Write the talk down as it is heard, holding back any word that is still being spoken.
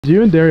Do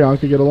you and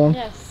Darianka get along?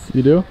 Yes.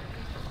 You do?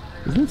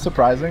 Isn't it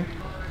surprising?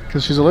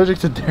 Because she's allergic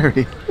to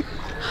dairy.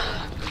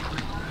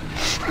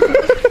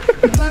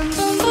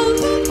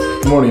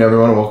 Good morning,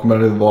 everyone. Welcome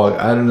back to the vlog.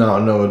 I do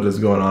not know what is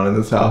going on in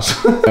this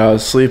house. I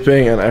was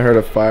sleeping and I heard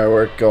a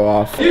firework go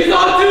off. You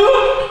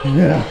saw too?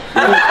 Yeah.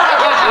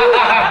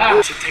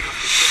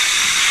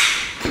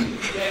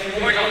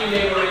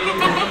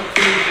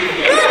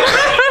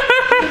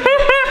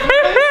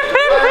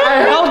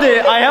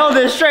 I held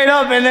it straight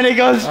up and then it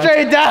goes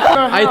straight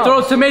down. I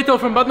throw tomato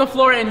from bottom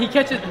floor and he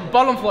catches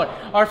bottom floor.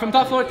 Or from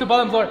top floor to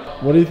bottom floor.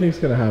 What do you think is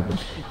going to happen?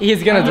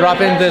 He's gonna drop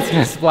in this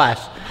and splash.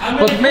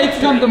 But mates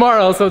come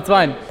tomorrow, so it's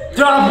fine.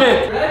 Drop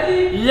it!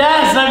 Ready?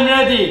 Yes, I'm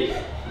ready.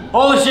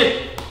 Holy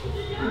shit.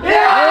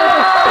 Yeah!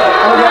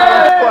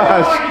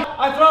 Splash.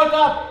 I throw it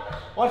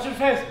up. Watch your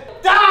face.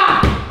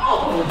 Ah!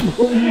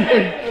 Oh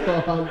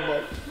my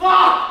god.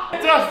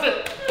 Fuck! Trust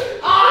it.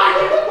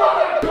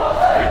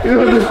 You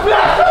know, this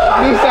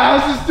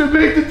house is too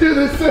big to do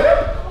this.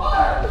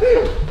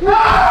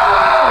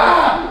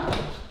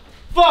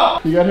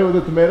 Fuck! You got hit with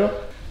a tomato?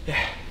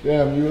 Yeah.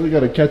 Damn, you really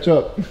gotta catch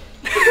up.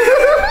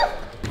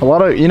 A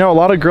lot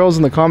of girls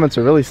in the comments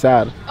are really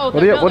sad. Oh,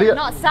 they're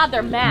not sad,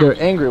 they're mad. They're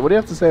angry. What do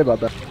you have to say about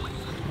that?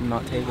 I'm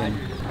not taken.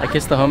 I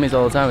kiss the homies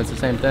all the time, it's the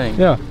same thing.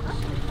 Yeah.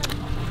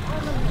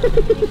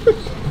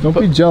 Don't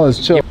be jealous,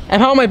 chill.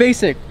 And how am I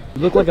basic?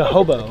 You look like a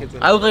hobo.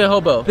 I look like a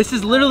hobo. This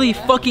is literally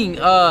fucking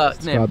Scott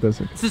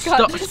Disick. This is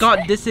Scott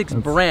Disick's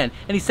brand,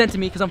 and he sent to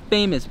me because I'm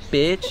famous,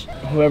 bitch.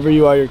 Whoever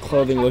you are, your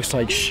clothing looks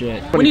like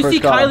shit. When you see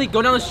Kylie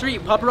go down the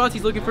street,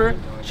 paparazzi's looking for her,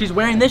 she's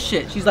wearing this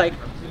shit. She's like,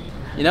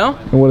 you know?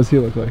 And what does he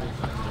look like?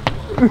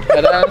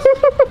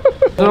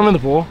 Throw him in the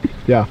pool.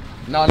 Yeah.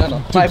 No. I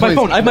have my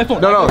phone. I have my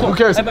phone. No, who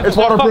cares? It's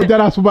waterproof.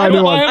 Deadass will buy a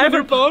new one. I have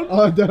your phone?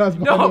 Oh, Deadass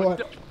will buy a new one.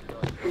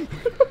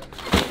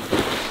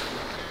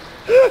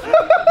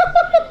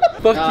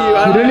 Fuck you.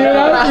 You didn't hear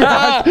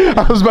that? I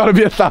was about to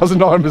be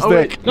 $1,000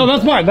 mistake. No,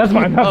 that's mine. That's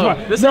mine.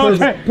 This is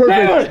Perfect.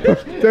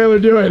 Taylor,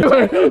 do it.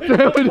 Taylor, do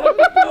it.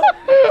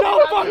 No,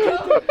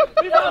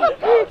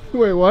 fucking.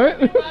 Wait, what?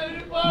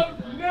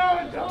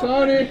 No,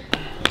 Tony.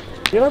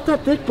 you're not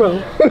that thick,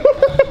 bro.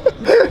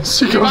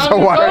 She goes, so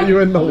why are you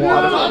in the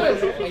water?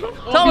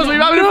 Thomas, we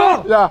got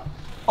it. Yeah.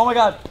 Oh my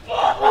god.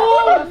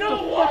 Oh, no.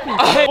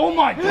 Oh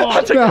my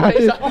god.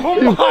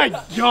 Oh my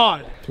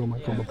god. Go in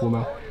the pool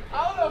now.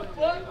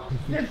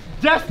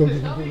 Just.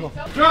 It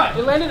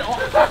landed on.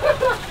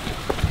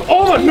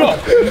 Oh no.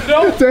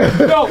 No,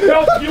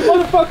 you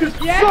motherfuckers.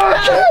 Yeah.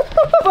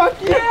 Fuck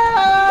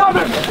yeah.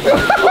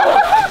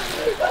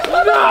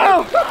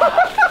 No.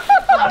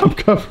 I'm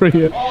covering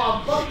it.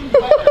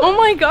 Oh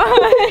my god.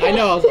 I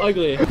know, I was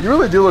ugly. You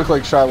really do look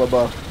like Shia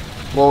LaBeouf.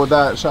 Well, with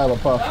that, Shia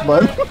LaBeouf,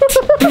 but...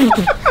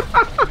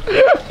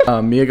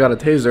 Mia got a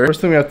taser.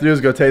 First thing we have to do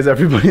is go tase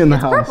everybody in the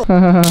house.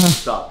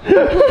 Stop.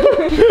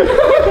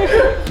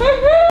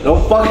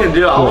 Don't fucking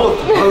do it. I will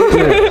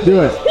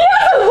do it. He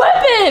has a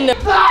weapon!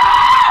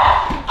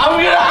 I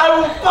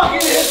will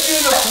fucking hit you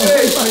in the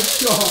face.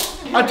 Oh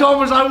my god. I told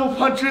him I will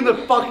punch you in the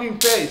fucking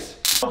face.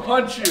 I'll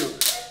punch you.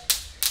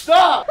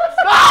 Stop!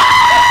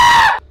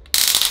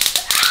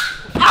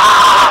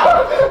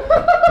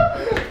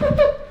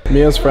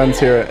 Mia's friend's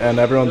here and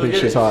everyone thinks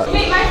she's hot.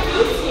 Wait, my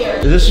food's here.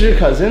 Is this your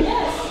cousin?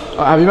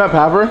 Have you met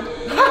Pavra?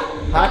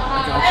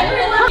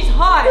 Everyone's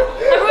hot.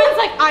 Everyone's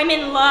like, I'm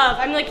in love.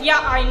 I'm like, yeah,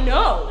 I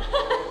know.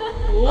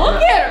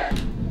 Look at her.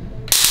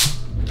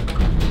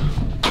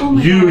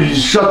 You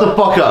shut the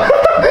fuck up.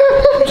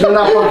 Turn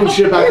that fucking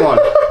shit back on.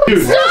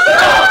 Dude.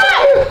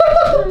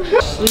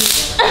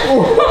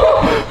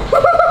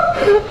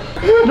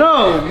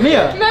 No,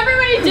 Mia. Remember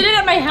when you did it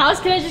at my house?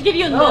 Can I just give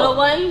you a little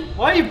one?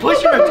 Why are you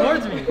pushing her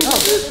towards me? No,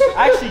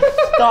 actually,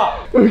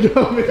 stop. Go,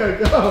 Mia,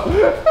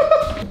 go.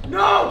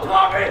 No,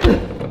 Tommy!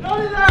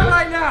 Don't do that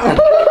right now!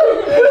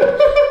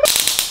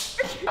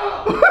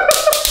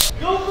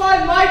 Go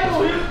find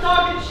Michael, he was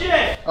talking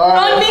shit!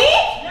 On me?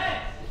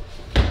 Yes!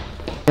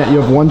 Yeah, you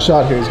have one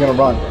shot here, he's gonna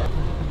run.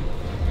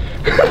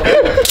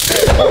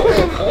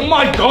 Oh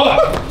my god!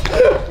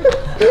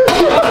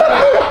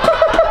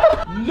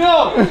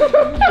 No!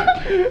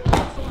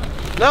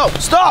 No,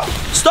 stop!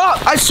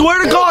 Stop! I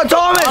swear to God,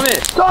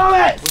 Thomas!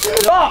 Thomas!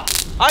 Stop!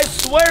 I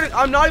swear to,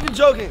 I'm not even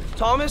joking.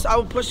 Thomas, I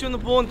will push you in the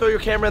pool and throw your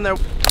camera in there.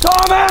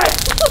 Thomas!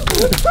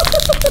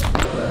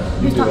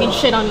 He's talking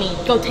shit on me.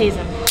 Go tase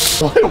him.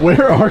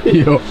 Where are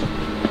you?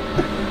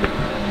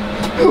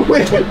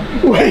 Wait,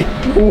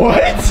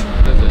 what?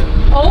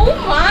 Oh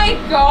my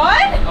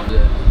god!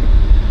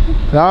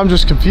 Now I'm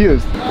just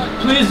confused.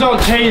 Please don't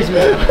tase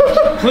me.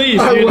 Please,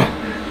 dude.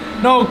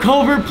 No,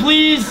 Kouvr,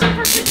 please.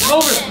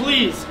 Kouvr,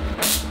 please.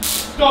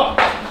 Stop.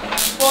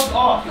 Fuck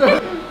off.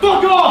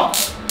 Fuck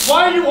off!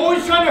 Why are you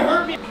always trying to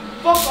hurt me?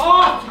 Fuck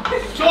off!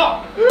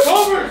 Stop!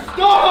 Kouvr,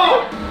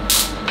 stop!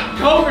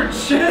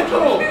 Kouvr,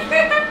 chill.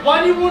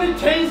 Why do you want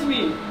to tase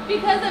me?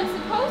 Because I'm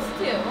supposed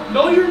to.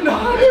 No, you're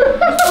not. You're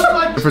supposed to,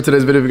 like, For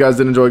today's video, if you guys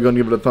did enjoy, go and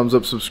give it a thumbs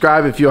up.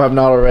 Subscribe if you have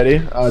not already.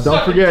 Don't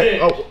Suck a forget.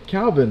 dick. Oh,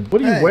 Calvin,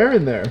 what are you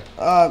wearing there?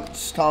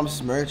 It's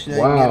Thomas's merch. You know,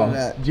 you can get Wow. it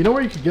at Do you know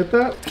where you could get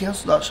that?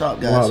 cancel.shop,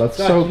 guys. Wow, that's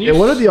Zach, so. can you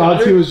What are the odds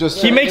stutter? he was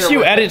just? He makes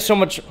you edit so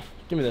much.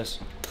 Give me this.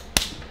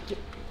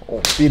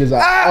 Beat his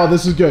ass. Oh,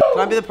 this is good.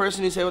 Can I be the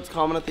person who say what's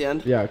common at the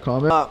end? Yeah,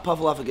 comment.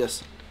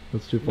 Puffalophagus.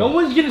 That's too No far.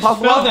 one's gonna spell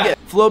Puffalophagus. that.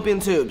 Fallopian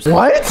tubes.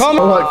 What? Comment.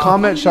 Oh, what?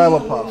 Comment Shiloh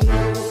Puff.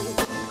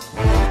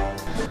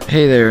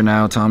 Hey there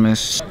now,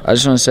 Thomas. I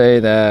just want to say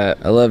that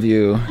I love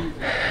you.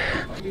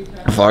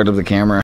 I fogged up the camera.